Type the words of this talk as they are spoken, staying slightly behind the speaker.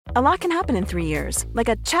A lot can happen in 3 years, like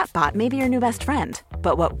a chatbot may be your new best friend.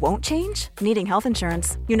 But what won't change? Needing health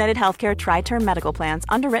insurance. United Healthcare Tri-Term Medical Plans,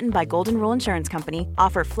 underwritten by Golden Rule Insurance Company,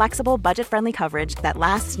 offer flexible, budget-friendly coverage that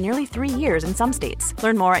lasts nearly 3 years in some states.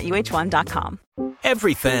 Learn more at uh1.com.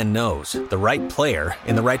 Every fan knows the right player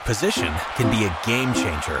in the right position can be a game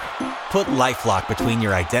changer. Put LifeLock between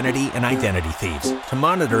your identity and identity thieves to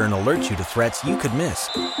monitor and alert you to threats you could miss.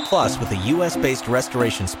 Plus, with a U.S.-based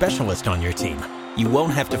restoration specialist on your team, you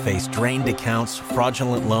won't have to face drained accounts,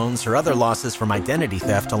 fraudulent loans, or other losses from identity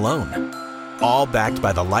theft alone. All backed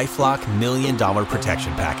by the LifeLock $1 Million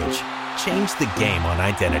Protection Package. Change the game on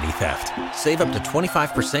identity theft. Save up to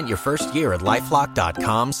 25% your first year at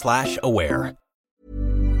LifeLock.com/aware.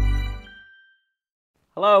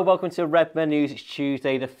 Hello, welcome to Redmen News. It's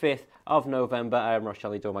Tuesday, the 5th of November. I'm Ross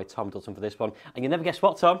Shelley, doing my Tom Dutton for this one. And you never guess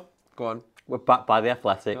what, Tom? Go on. We're backed by The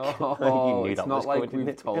Athletic. Oh, you knew it's that not was like coming,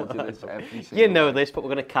 we've told you this every single You know this, but we're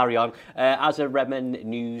going to carry on. As a Redmen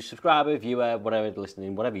News subscriber, viewer, whatever you're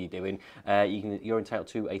listening, whatever you're doing, you're entitled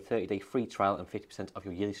to a 30-day free trial and 50% of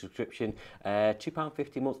your yearly subscription.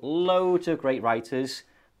 £2.50 a month. Loads of great writers.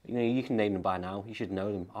 You know, you can name them by now. You should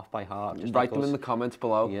know them off by heart. Just write them in the comments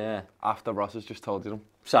below. Yeah. After Ross has just told you them.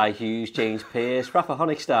 Cy Hughes, James Pearce, Rafa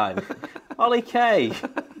Honigstein, Ollie Kay.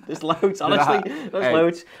 There's loads, honestly. There's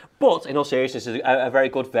loads. But in all seriousness, it's a very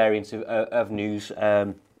good variant of news.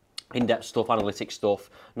 In-depth stuff, analytic stuff,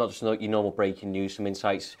 not just your normal breaking news, some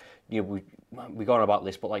insights. You know, we go on about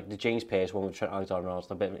this, but like the James Pearce one with Trent Alexander-Arnold,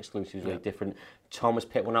 a bit of an exclusive, really different. Thomas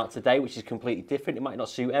picked one out today, which is completely different. It might not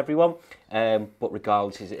suit everyone, but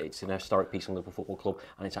regardless, it's an historic piece on Liverpool Football Club,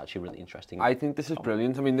 and it's actually really interesting. I think this is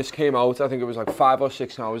brilliant. I mean, this came out, I think it was like 5 or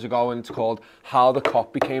 6 hours ago, and it's called How the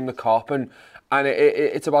Cop Became the Cop, and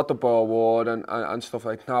it's about the Boer War and stuff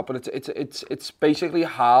like that. But it's basically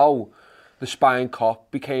how the spying cop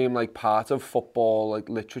became like part of football like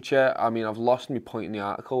literature. I mean, I've lost my point in the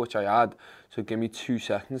article, which I had, so give me 2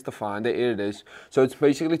 seconds to find it. Here it is. So it's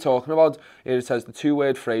basically talking about, here it says, the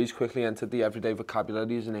 2-word phrase quickly entered the everyday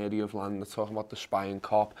vocabulary as an area of land. That's talking about the spying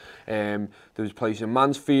cop. There was a place in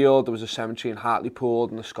Mansfield, there was a cemetery in Hartlepool,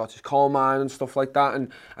 and the Scottish coal mine and stuff like that.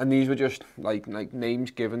 And these were just like names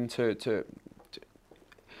given to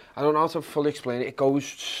I don't know how to fully explain it. It goes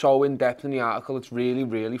so in depth in the article. It's really,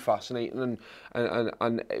 really fascinating,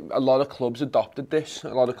 and a lot of clubs adopted this. A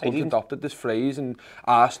lot of clubs adopted this phrase, and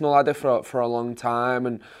Arsenal had it for a long time,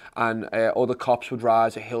 and other cops would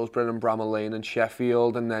rise at Hillsborough and Bramall Lane and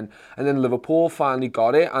Sheffield, and then Liverpool finally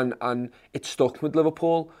got it, and it stuck with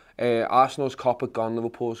Liverpool. Arsenal's cop had gone,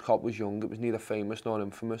 Liverpool's cop was young, it was neither famous nor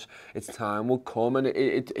infamous. Its time would come, and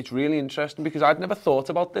it's really interesting because I'd never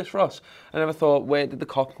thought about this, Ross. I never thought, where did the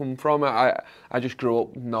cop come from? I just grew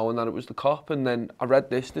up knowing that it was the cop, and then I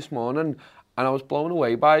read this morning, and I was blown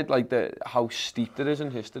away by like how steeped it is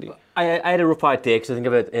in history. I had a rough idea, because I think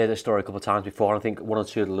I've heard the story a couple of times before, and I think one or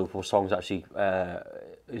two of the Liverpool songs actually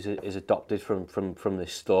is adopted from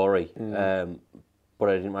this story. But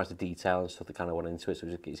I didn't realise the detail and stuff that kind of went into it, so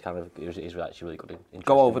it's actually really good.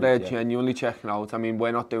 Go over there, genuinely check it out. I mean,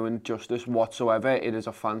 we're not doing justice whatsoever. It is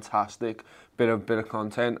a fantastic bit of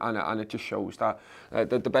content, and it just shows that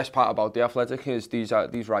the best part about The Athletic is these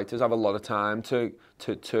writers have a lot of time to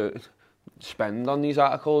spend on these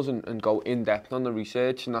articles and go in depth on the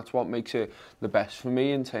research, and that's what makes it the best for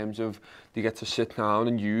me, in terms of you get to sit down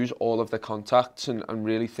and use all of the contacts and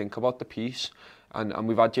really think about the piece. And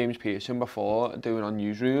we've had James Pearson before doing on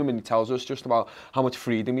Newsroom, and he tells us just about how much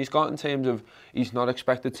freedom he's got in terms of he's not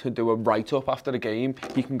expected to do a write-up after the game.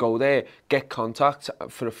 He can go there, get contact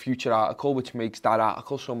for a future article, which makes that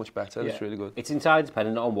article so much better. It's really good. It's entirely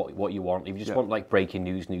dependent on what you want. If you just want like breaking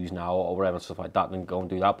news now or whatever, stuff like that, then go and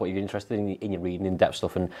do that. But if you're interested in your reading in-depth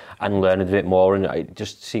stuff and learning a bit more, and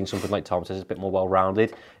just seeing something like Tom says, it's a bit more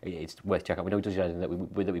well-rounded, it's worth checking out. We know he does anything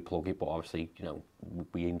that we plug it, but obviously, you know,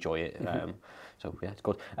 we enjoy it. So yeah, it's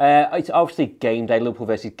good. It's obviously game day, Liverpool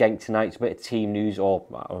versus Genk tonight. It's a bit of team news, or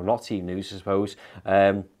not team news, I suppose.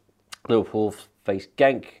 Liverpool face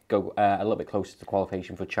Genk, go a little bit closer to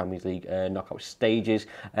qualification for Champions League knockout stages,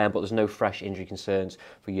 but there's no fresh injury concerns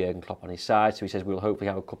for Jurgen Klopp on his side, so he says we'll hopefully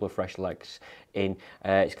have a couple of fresh legs in.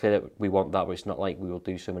 It's clear that we want that, but it's not like we will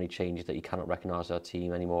do so many changes that you cannot recognise our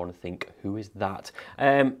team anymore and think, who is that?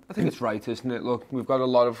 I think it's right, isn't it? Look, we've got a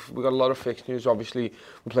lot of fixtures. Obviously,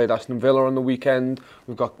 we played Aston Villa on the weekend.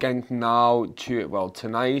 We've got Genk now,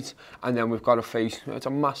 tonight, and then we've got to face. It's a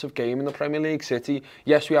massive game in the Premier League. City.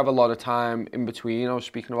 Yes, we have a lot of time in between. I was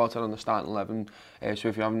speaking about it on the starting 11. So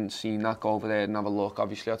if you haven't seen that, go over there and have a look.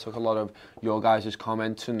 Obviously, I took a lot of your guys'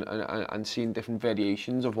 comments and seen different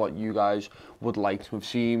variations of what you guys would like to have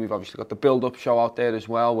seen. We've obviously got the build-up show out there as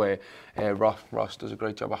well, where Ross does a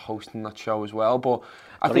great job of hosting that show as well. But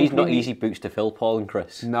I think he's not easy boots to fill, Paul and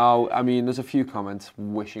Chris. No, I mean, there's a few comments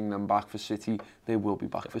wishing them back for City. They will be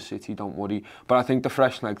back for City, don't worry. But I think the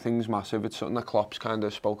fresh leg thing's massive. It's something that Klopp's kind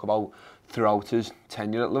of spoke about throughout his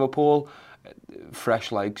tenure at Liverpool.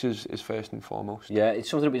 Fresh legs is first and foremost. Yeah, it's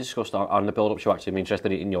something that we discussed on the build-up show. Actually, I'm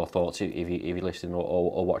interested in your thoughts if you're listening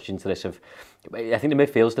or watching to this. I think the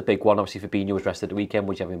midfield's the big one. Obviously, Fabinho was rested the weekend.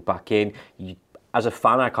 Would you have him back in? As a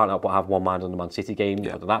fan, I can't help but have one mind on the Man City game.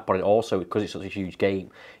 Yeah. That, but it also, because it's such a huge game,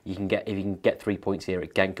 if you can get 3 points here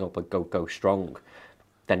at Genk up and go strong,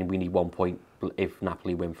 then we need 1 point if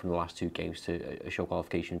Napoli win from the last 2 games to show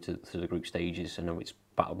qualification to the group stages. I know it's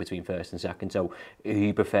battle between first and second. So who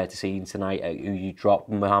you prefer to see tonight? Who you drop?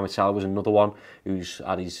 Mohamed Salah was another one who's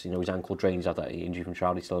had his ankle drain. He's had that injury from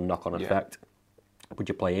Trout. He's still a knock-on effect. Would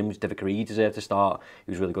you play him? Does Divock Origi deserve to start?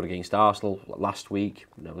 He was really good against Arsenal last week.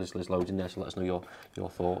 There's loads in there, so let us know your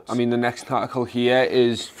thoughts. I mean, the next article here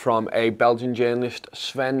is from a Belgian journalist,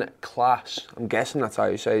 Sven Klaas. I'm guessing that's how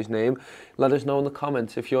you say his name. Let us know in the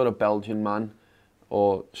comments if you're a Belgian man,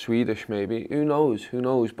 or Swedish maybe. Who knows? But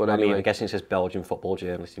anyway. I mean, I'm guessing it says Belgian football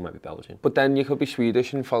journalist. He might be Belgian. But then you could be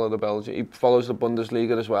Swedish and follow the Belgian. He follows the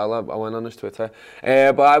Bundesliga as well. I went on his Twitter.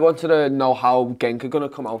 But I wanted to know how Genk are going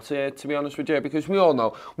to come out here, to be honest with you, because we all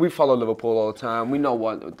know, we follow Liverpool all the time. We know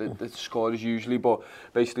what the score is usually, but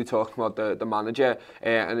basically talking about the manager,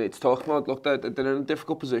 and it's talking about, look, they're in a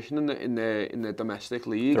difficult position in the domestic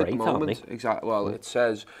league at the moment. Exactly. Well, it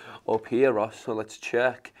says up here, Ross, so let's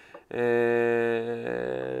check.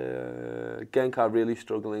 Genk are really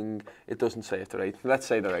struggling. It doesn't say if they're 8th. Let's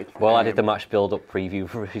say they're 8th. Well, I did the match build-up preview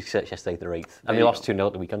for yesterday, they're 8th. And they lost 2-0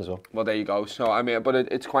 at the weekend as well. Well, there you go. So, I mean, but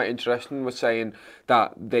it's quite interesting. We're saying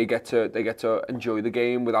that they get to enjoy the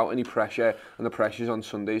game without any pressure, and the pressure's on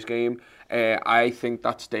Sunday's game. I think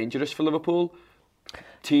that's dangerous for Liverpool.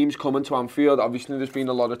 Teams coming to Anfield, obviously there's been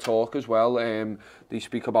a lot of talk as well. They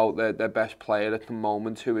speak about their best player at the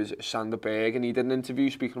moment, who is Sander Berg, and he did an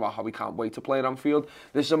interview speaking about how he can't wait to play at Anfield.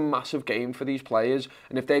 This is a massive game for these players,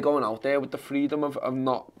 and if they're going out there with the freedom of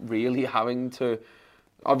not really having to,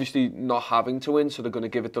 obviously not having to win, so they're going to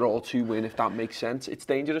give it their all to win, if that makes sense. It's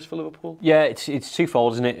dangerous for Liverpool. Yeah, it's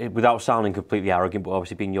twofold, isn't it? Without sounding completely arrogant, but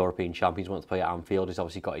obviously being European champions, want to play at Anfield, he's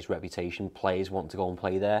obviously got his reputation. Players want to go and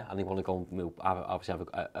play there, and they want to go and obviously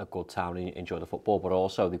have a good time and enjoy the football, but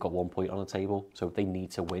also they've got 1 point on the table, so they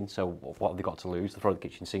need to win. So what have they got to lose? They throw the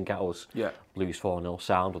kitchen sink at us, lose 4-0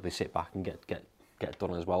 sound, or they sit back and get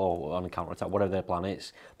done as well, or on a counter-attack, whatever their plan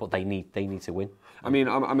is, but they need to win. I mean,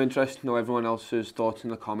 I'm interested to know everyone else's thoughts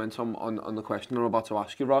in the comments on the question I'm about to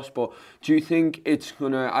ask you, Ross, but do you think it's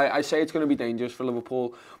going to, I say it's going to be dangerous for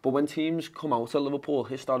Liverpool, but when teams come out of Liverpool,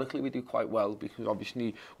 historically we do quite well, because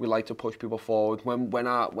obviously we like to push people forward. When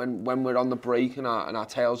we're on the break and our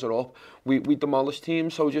tails are up, we demolish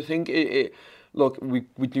teams. So do you think look,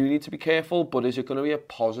 we do need to be careful, but is it going to be a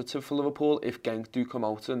positive for Liverpool if Genk do come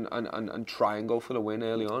out and try and go for the win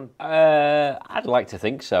early on? I'd like to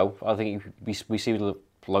think so. I think we see the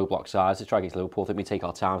low block size to try against Liverpool. I think we take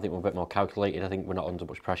our time. I think we're a bit more calculated. I think we're not under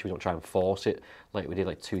much pressure. We don't try and force it like we did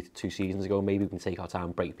like two seasons ago. Maybe we can take our time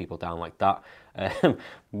and break people down like that.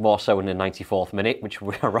 More so in the 94th minute, which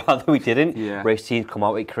I'd rather we didn't. Yeah. Race teams come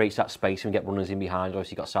out, it creates that space and we get runners in behind.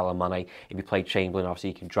 Obviously, you've got Salah, Mane. If you play Chamberlain,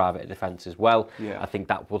 obviously you can drive it at defence as well. Yeah. I think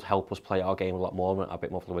that would help us play our game a lot more, a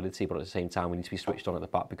bit more fluidity. But at the same time, we need to be switched on at the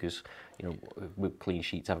back, because with clean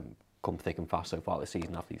sheets haven't come thick and fast so far this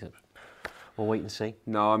season after these. We'll wait and see.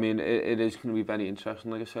 No, I mean, it is going to be very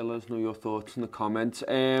interesting. Like I said, let us know your thoughts in the comments.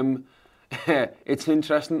 It's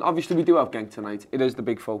interesting. Obviously, we do have Genk tonight. It is the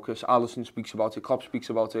big focus. Alisson speaks about it. Klopp speaks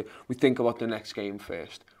about it. We think about the next game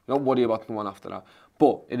first. We don't worry about the one after that.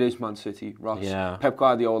 But it is Man City, Ross. Yeah. Pep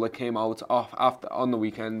Guardiola came out on the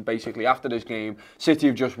weekend, basically after this game. City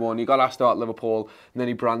have just won. He got asked about Liverpool, and then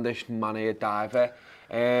he brandished Mane a diver.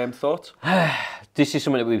 Thoughts? This is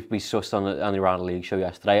something that we discussed on the Round League show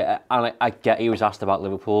yesterday, and I get he was asked about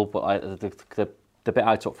Liverpool, but the bit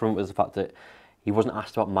I took from it was the fact that he wasn't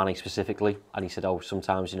asked about Mane specifically, and he said, "Oh,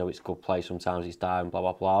 sometimes it's good play, sometimes he's down, blah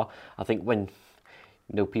blah blah." I think when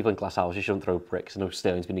people in glass houses shouldn't throw bricks. I know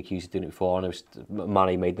Sterling's been accused of doing it before. I know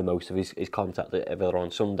Mane made the most of his contact at Villa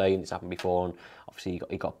on Sunday, and it's happened before. And obviously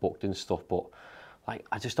he got booked and stuff, but. Like,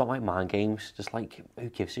 I just don't like mind games. Just like, who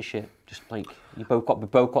gives a shit? Just like, we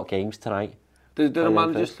both got games tonight. The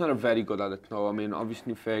managers are very good at it. No, I mean,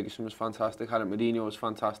 obviously Ferguson was fantastic at it. Mourinho was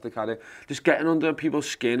fantastic at it. Just getting under people's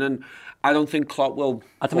skin, and I don't think Klopp will.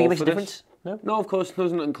 I don't think it makes a difference. No, of course it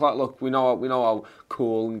doesn't. And Klopp, look, we know how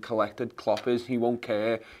cool and collected Klopp is. He won't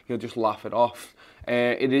care. He'll just laugh it off.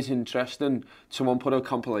 It is interesting. Someone put a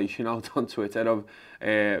compilation out on Twitter of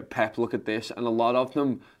Pep, look at this, and a lot of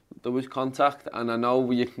them, there was contact, and I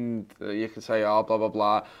know you can say, oh, blah, blah,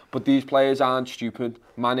 blah, but these players aren't stupid.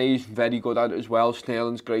 Mane's very good at it as well.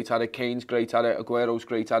 Sterling's great at it. Kane's great at it. Aguero's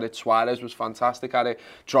great at it. Suarez was fantastic at it.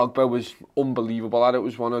 Drogba was unbelievable at it. It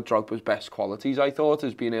was one of Drogba's best qualities, I thought,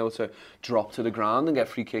 is being able to drop to the ground and get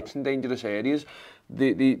free kicks in dangerous areas.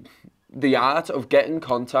 The art of getting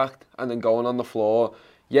contact and then going on the floor,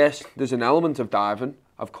 yes, there's an element of diving,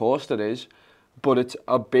 of course there is, but it's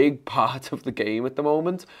a big part of the game at the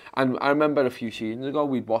moment. And I remember a few seasons ago,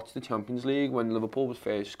 we'd watched the Champions League when Liverpool was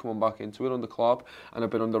first coming back into it under Klopp and a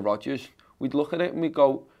bit under Rodgers. We'd look at it and we'd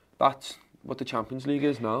go, that's what the Champions League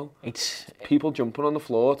is now. It's people jumping on the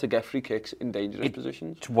floor to get free kicks in dangerous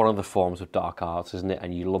positions. It's one of the forms of dark arts, isn't it?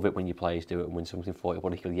 And you love it when your players do it and win something for you,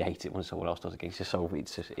 but you hate it when someone else does it against you. So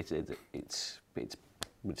it's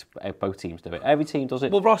both teams do it. Every team does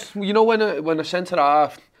it. Well, Ross, you know when a centre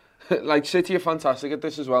half, like City are fantastic at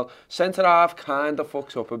this as well. Centre half kind of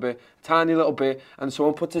fucks up a bit, tiny little bit, and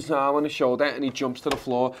someone puts his arm on his shoulder and he jumps to the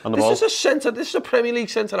floor. This is a Premier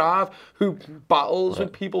League centre half who battles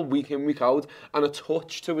with people week in, week out, and a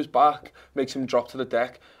touch to his back makes him drop to the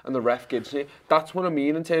deck, and the ref gives it. That's what I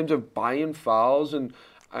mean in terms of buying fouls, and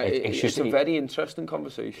it's a very interesting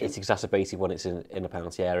conversation. It's exacerbated when it's in a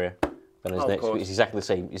penalty area. Isn't it? It's exactly the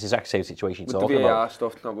same. It's the exact same situation you're talking about. With the V.A.R.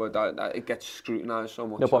 stuff, not with that, it gets scrutinised so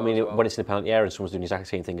much. No, but I mean, when it's in a penalty area and someone's doing the exact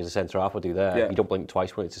same thing as a centre half would do there, you don't blink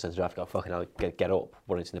twice when it's a centre half. Go fucking hell, get up.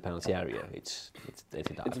 When it's in the penalty area, it's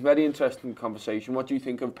a very interesting conversation. What do you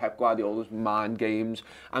think of Pep Guardiola's mind games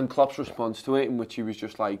and Klopp's response to it, in which he was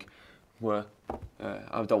just like, "Well,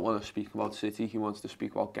 I don't want to speak about City. He wants to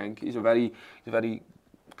speak about Genk." He's a very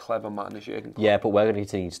clever manager. Yeah, but we're going to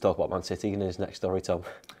continue to talk about Man City in his next story, Tom.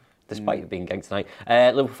 Despite it being Genk tonight.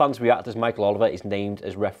 Liverpool fans react as Michael Oliver is named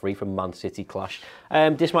as referee for Man City clash.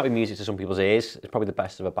 This might be music to some people's ears. It's probably the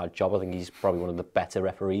best of a bad job. I think he's probably one of the better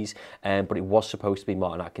referees. But it was supposed to be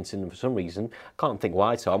Martin Atkinson, and for some reason, can't think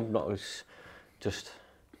why, Tom. Just...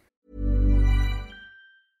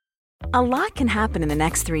 A lot can happen in the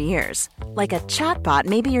next 3 years. Like a chatbot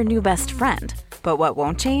may be your new best friend. But what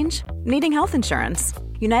won't change? Needing health insurance.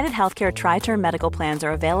 United Healthcare Tri-Term Medical Plans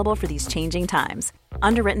are available for these changing times.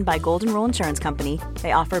 Underwritten by Golden Rule Insurance Company,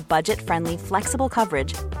 they offer budget-friendly, flexible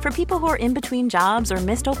coverage for people who are in between jobs or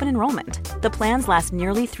missed open enrollment. The plans last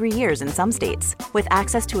nearly 3 years in some states, with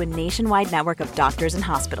access to a nationwide network of doctors and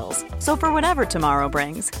hospitals. So for whatever tomorrow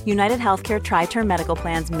brings, United Healthcare Tri-Term Medical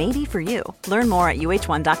Plans may be for you. Learn more at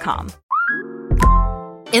uh1.com.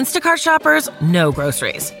 Instacart shoppers know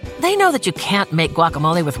groceries. They know that you can't make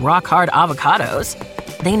guacamole with rock-hard avocados.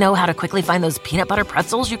 They know how to quickly find those peanut butter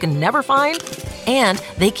pretzels you can never find. And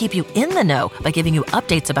they keep you in the know by giving you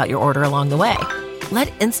updates about your order along the way. Let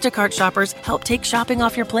Instacart shoppers help take shopping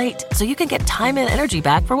off your plate so you can get time and energy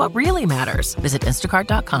back for what really matters. Visit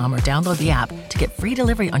instacart.com or download the app to get free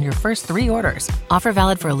delivery on your first 3 orders. Offer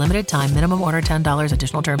valid for a limited time. Minimum order $10.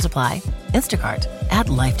 Additional terms apply. Instacart. Add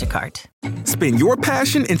life to cart. Spin your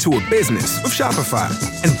passion into a business with Shopify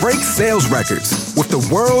and break sales records with the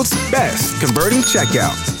world's best converting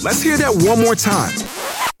checkout. Let's hear that one more time.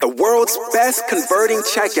 The world's best converting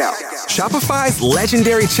checkout. Shopify's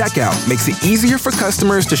legendary checkout makes it easier for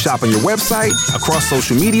customers to shop on your website, across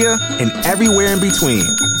social media, and everywhere in between.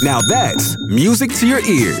 Now that's music to your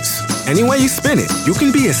ears. Any way you spin it, you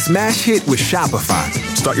can be a smash hit with Shopify.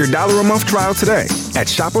 Start your $1 a month trial today at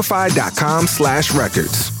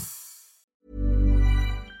shopify.com/records.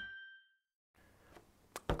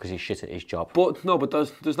 Because he's shit at his job. But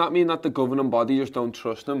does that mean that the governing body just don't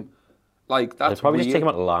trust him? Like, that's They'd probably weird. just take him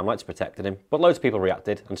out of the limelight to protecting him. But loads of people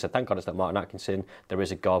reacted and said, thank God it's not Martin Atkinson. There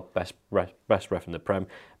is a God, best ref in the Prem,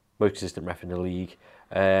 most consistent ref in the league.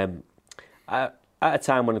 At a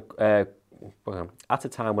time when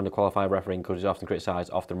the qualified refereeing could is often criticised,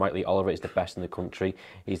 often rightly, Oliver is the best in the country.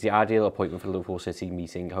 He's the ideal appointment for the Liverpool City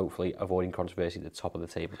meeting, hopefully avoiding controversy at the top of the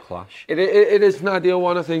table clash. It is an ideal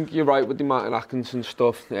one. I think you're right with the Martin Atkinson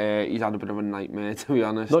stuff. He's had a bit of a nightmare, to be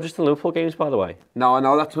honest. Not just the Liverpool games, by the way. No, I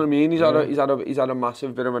know, that's what I mean. He's had a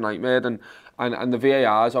massive bit of a nightmare, and the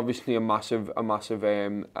V.A.R is obviously a massive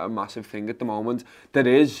thing at the moment. There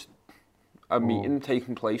is a meeting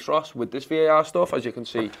taking place, Ross, with this V.A.R stuff, as you can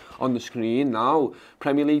see on the screen now.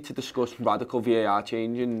 Premier League to discuss radical V.A.R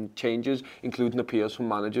changes, including appeals from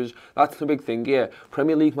managers. That's the big thing here.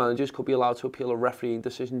 Premier League managers could be allowed to appeal a refereeing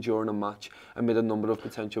decision during a match amid a number of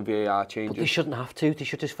potential V.A.R changes. But they shouldn't have to. They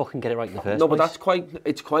should just fucking get it right in the first No, place. but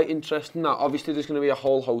it's quite interesting that obviously there's going to be a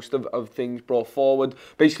whole host of things brought forward.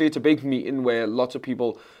 Basically, it's a big meeting where lots of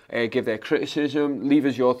people give their criticism. Leave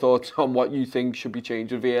us your thoughts on what you think should be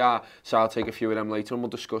changed with VAR. So I'll take a few of them later and we'll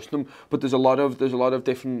discuss them. But there's a lot of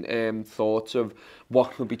different thoughts of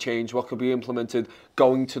what could be changed, what could be implemented.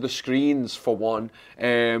 Going to the screens for one.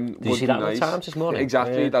 Did you see that nice. The Times this morning?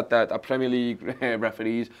 Exactly. Yeah. That Premier League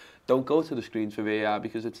referees don't go to the screens for VAR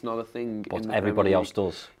because it's not a thing. But everybody else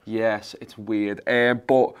does. Yes, it's weird.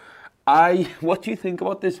 But what do you think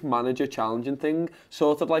about this manager challenging thing?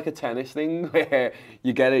 Sort of like a tennis thing where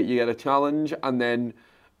you get a challenge and then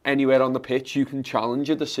anywhere on the pitch you can challenge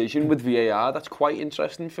a decision with VAR. That's quite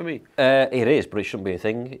interesting for me. It is, but it shouldn't be a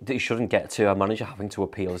thing. It shouldn't get to a manager having to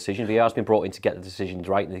appeal a decision. VAR's been brought in to get the decisions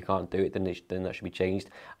right, and they can't do it. Then that should be changed.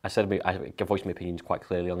 I voiced my opinions quite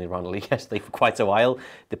clearly on the Around the League yesterday for quite a while.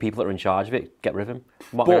 The people that are in charge of it, get rid of him.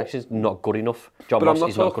 Martin Action's not good enough. John Moss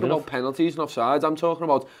is not good enough. But I'm not talking about penalties and offsides. I'm talking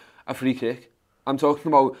about a free kick. I'm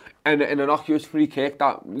talking about an innocuous free kick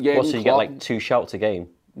that... So you get like 2 shouts a game?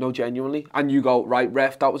 No, genuinely. And you go, right,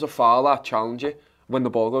 ref, that was a foul, that challenge it. When the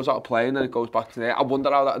ball goes out of play and then it goes back to there. I wonder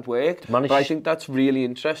how that would work. But I think that's really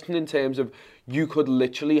interesting in terms of you could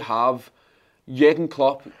literally have... Jurgen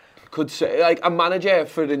Klopp could say... Like, a manager,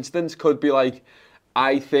 for instance, could be like,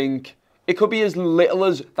 I think... It could be as little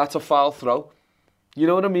as, that's a foul throw. You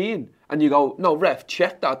know what I mean? And you go, no, ref,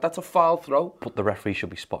 check that. That's a foul throw. But the referee should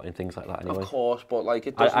be spotting things like that anyway. Of course, but like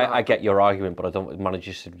it doesn't. I get your argument, but I don't.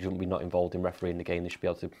 Managers shouldn't be not involved in refereeing the game. They should be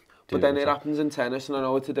able to. But then it happens in tennis, and I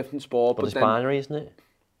know it's a different sport. But it's binary, isn't it?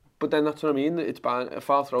 But then that's what I mean. It's a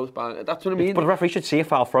foul throw is binary. That's what I mean. But the referee should see a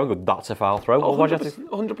foul throw and go, that's a foul throw.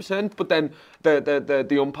 100%. But then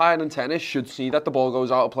the umpire in tennis should see that the ball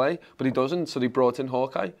goes out of play, but he doesn't. So they brought in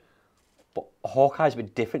Hawkeye. But Hawkeye's a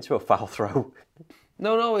bit different to a foul throw.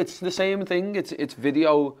 No, it's the same thing. It's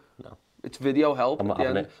video. No. It's video help. I'm not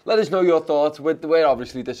having it. Let us know your thoughts. We're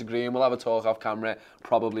obviously disagreeing. We'll have a talk off camera.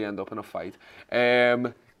 Probably end up in a fight.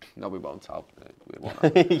 No, we won't.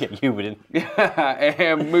 Yeah, you wouldn't.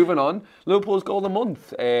 Moving on. Liverpool's Goal of the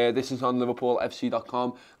Month. This is on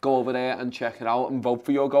liverpoolfc.com. Go over there and check it out and vote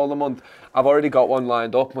for your Goal of the Month. I've already got one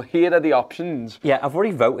lined up. But here are the options. Yeah, I've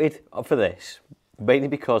already voted for this. Mainly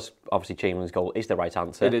because, obviously, Chamberlain's goal is the right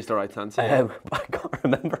answer. It is the right answer, yeah. But I can't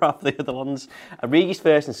remember half the other ones. Origi's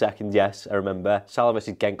first and second, yes, I remember. Salah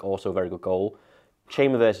versus Genk, also a very good goal.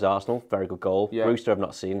 Chamberlain versus Arsenal, very good goal. Yeah. Brewster, I've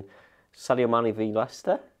not seen. Sadio Mane v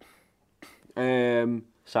Leicester?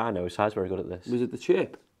 Sai's very good at this. Was it the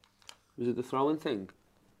chip? Was it the throwing thing?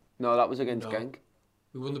 No, that was against Genk.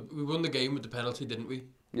 We won the game with the penalty, didn't we?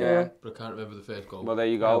 Yeah. But I can't remember the first goal. Well, there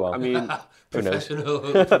you go. Well. I mean, professional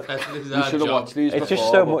you should have watched these It's before, just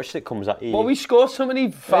so much that comes at you. Well, we scored so many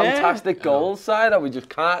fantastic goals, Si, that we just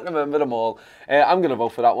can't remember them all. I'm going to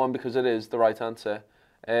vote for that one because it is the right answer.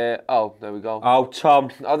 There we go. Oh,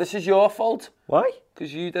 Tom. Oh, this is your fault. Why?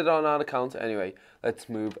 Because you did it on our account. Anyway, let's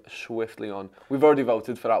move swiftly on. We've already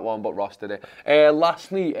voted for that one, but Ross did it.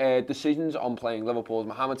 Lastly, decisions on playing Liverpool's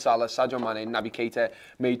Mohamed Salah, Sadio Mane, Naby Keita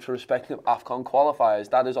made for respective AFCON qualifiers.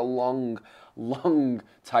 That is a long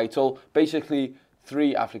title. Basically,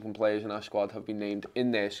 3 African players in our squad have been named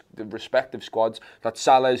in the respective squads. That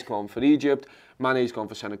Salah is gone for Egypt, Mane is gone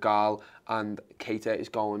for Senegal, and Keita is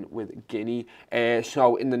going with Guinea.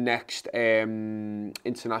 So in the next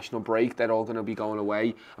international break, they're all going to be going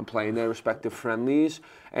away and playing their respective friendlies.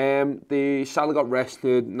 The Salah got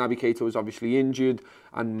rested, Naby Keita was obviously injured,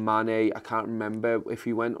 and Mane, I can't remember if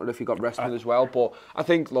he went or if he got rested as well. But I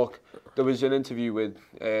think, look, there was an interview with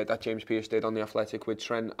that James Pearce did on The Athletic with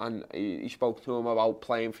Trent, and he spoke to him about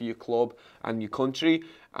playing for your club and your country,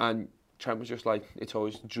 and Trent was just like, it's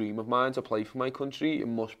always a dream of mine to play for my country. It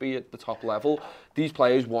must be at the top level. These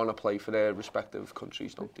players want to play for their respective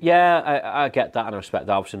countries, don't they? Yeah, I get that and I respect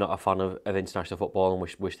that. Obviously not a fan of international football and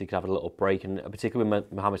wish they could have a little break. And particularly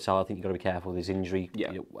with Mohamed Salah, I think you've got to be careful with his injury.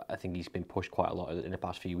 Yeah. You know, I think he's been pushed quite a lot in the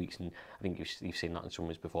past few weeks, and I think you've seen that in some of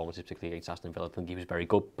his performances, particularly against Aston Villa. I think he was very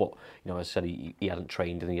good, but you know, as I said, he hadn't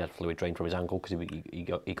trained and he had fluid drain from his ankle because he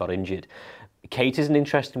got injured. Keita's an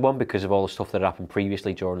interesting one because of all the stuff that happened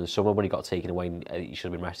previously during the summer when he got taken away. He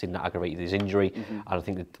should have been rested, and that aggravated his injury.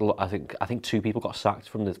 And I think 2 people got sacked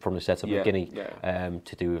from the setup of Guinea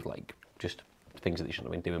to do with like just things that they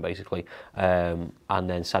shouldn't have been doing basically. And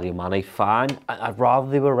then Sadio Mane, fine. I'd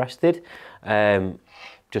rather they were rested.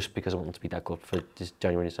 Just because I want them to be that good for this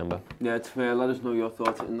January and December. Yeah, it's fair. Let us know your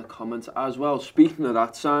thoughts in the comments as well. Speaking of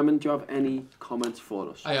that, Simon, do you have any comments for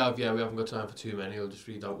us? I have, yeah. We haven't got time for too many. I'll just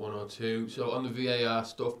read out 1 or 2. So on the VAR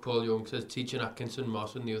stuff, Paul Young says, teaching Atkinson,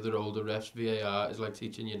 Moss and the other older refs, VAR is like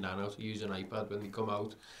teaching your nan how to use an iPad when they come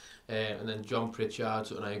out. And then John Pritchard,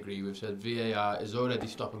 something I agree with, said VAR is already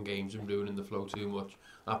stopping games and ruining the flow too much.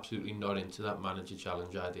 Absolutely not into that manager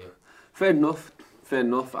challenge idea. Fair enough. fair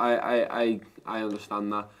enough. I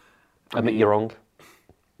understand that. Admit you're wrong.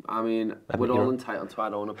 I mean, we're all entitled to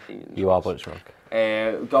our own opinions. You are, but it's wrong.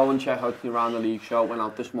 Go and check out the Around the League show. Went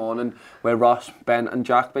out this morning where Ross, Ben and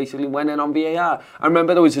Jack basically went in on VAR. I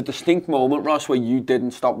remember there was a distinct moment, Ross, where you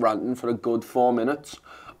didn't stop ranting for a good 4 minutes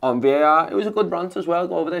on VAR. It was a good rant as well.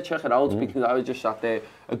 Go over there, check it out, because I was just sat there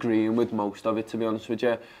agreeing with most of it, to be honest with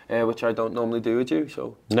you, which I don't normally do with you.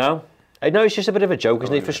 So No, it's just a bit of a joke,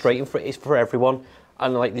 isn't it? Frustrating for everyone.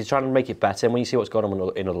 And like they're trying to make it better. And when you see what's going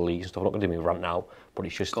on in other leagues and stuff, I'm not going to do me a rant now, but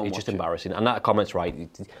it's just embarrassing. And that comment's right.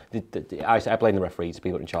 I blame the referees, the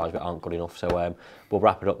people in charge of it aren't good enough. So we'll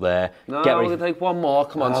wrap it up there. No, we'll take one more.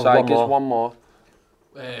 Come on, Psychers, one more.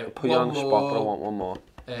 Put you on the spot, but I want one more.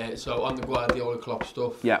 So on the Guardiola Klopp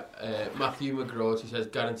stuff, yeah. Matthew McGraw, he says,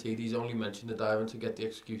 guaranteed he's only mentioned the diving to get the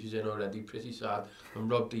excuses in already. Pretty sad. And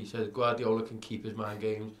Rob D says, Guardiola can keep his mind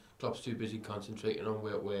games. Klopp's too busy concentrating on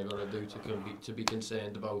what we're going to do to be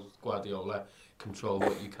concerned about Guardiola. Control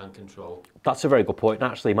what you can control. That's a very good point.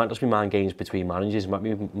 Actually, it might just be mind games between managers. It might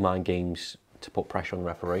be mind games to put pressure on the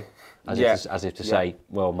referee. As if to say,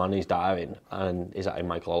 well, Mane's diving, and is that in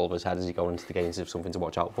Michael Oliver's head as he goes into the games of something to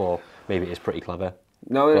watch out for? Maybe it is pretty clever.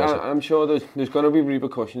 No, I'm sure there's going to be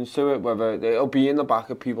repercussions to it, whether it'll be in the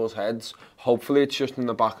back of people's heads. Hopefully it's just in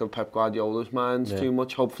the back of Pep Guardiola's minds too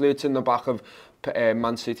much. Hopefully it's in the back of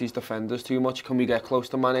Man City's defenders too much. Can we get close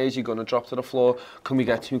to Mane? Is he going to drop to the floor? Can we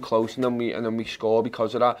get too close and then we score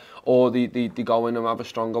because of that? Or they go in and have a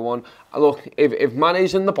stronger one. Look, if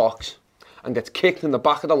Mane's in the box and gets kicked in the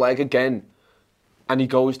back of the leg again and he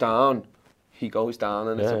goes down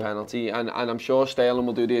and it's a penalty, and I'm sure Sterling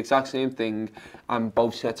will do the exact same thing, and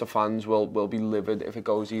both sets of fans will be livid if it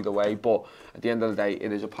goes either way, but at the end of the day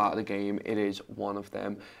it is a part of the game. It is one of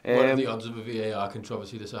them. What are the odds of a VAR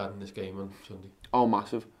controversy deciding this game on Sunday? Oh,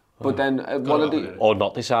 massive. But then one of the... Or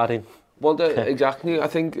not deciding. Well, exactly. I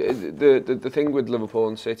think the thing with Liverpool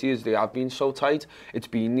and City is they have been so tight. It's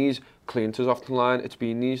been these clearances off the line. It's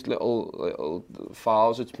been these little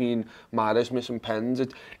fouls. It's been Mahrez missing pens.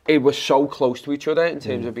 It was so close to each other in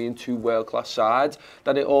terms of being two world-class sides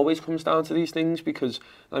that it always comes down to these things. Because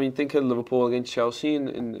I mean, think of Liverpool against Chelsea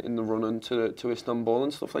in the run into Istanbul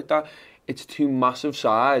and stuff like that. It's two massive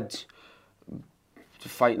sides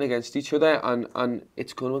fighting against each other, and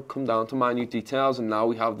it's going to come down to minute details, and now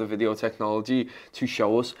we have the video technology to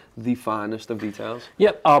show us the finest of details.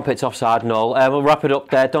 Yep, armpits offside, Noel. We'll wrap it up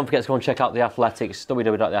there. Don't forget to go and check out The Athletics,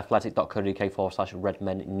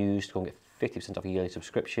 www.theathletic.co.uk/redmennews to go and get 50% off your yearly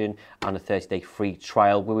subscription and a 30-day free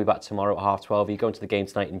trial. We'll be back tomorrow at 12:30. If you're going to the game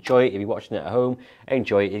tonight, enjoy it. If you're watching it at home,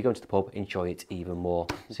 enjoy it. If you're going to the pub, enjoy it even more.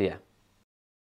 See ya.